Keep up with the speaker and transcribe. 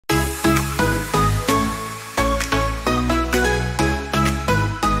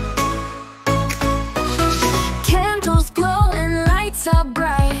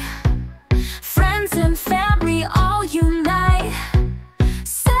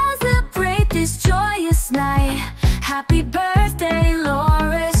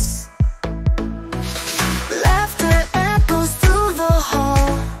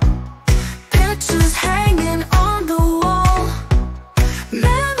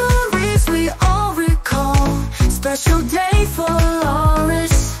special day for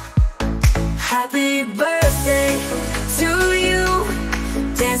Laurice. Happy birthday to you.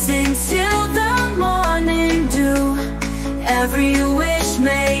 Dancing till the morning dew. Every wish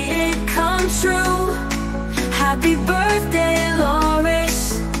may it come true. Happy birthday,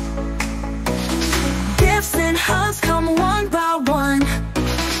 Laurice. Gifts and hugs come one by one.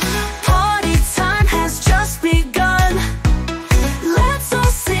 Party time has just begun. Let's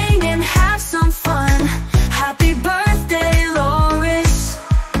all sing and have some fun. Happy birthday, Laurice.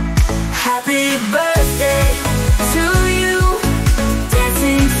 Happy birthday to you.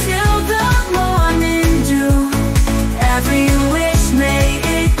 Dancing till the morning dew. Every wish may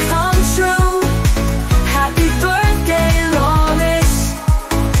it come true. Happy birthday, Laurice.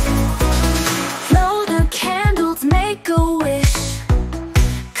 Blow the candles, make a wish.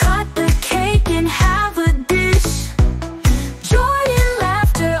 Cut the cake and have a dish. Joy and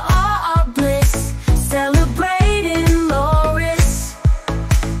laughter are our bliss. Celebrating Laurice.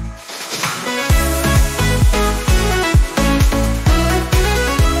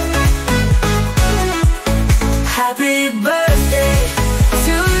 Happy birthday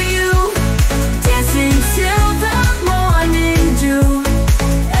to you. Dancing till the morning dew.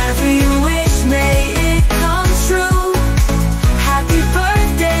 Every wish may it come true. Happy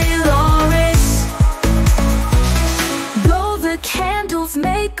birthday, Laurice. Blow the candles,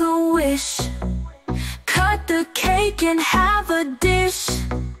 make a wish. Cut the cake and have a dish.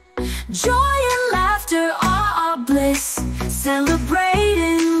 Joy and laughter are our bliss. Celebrate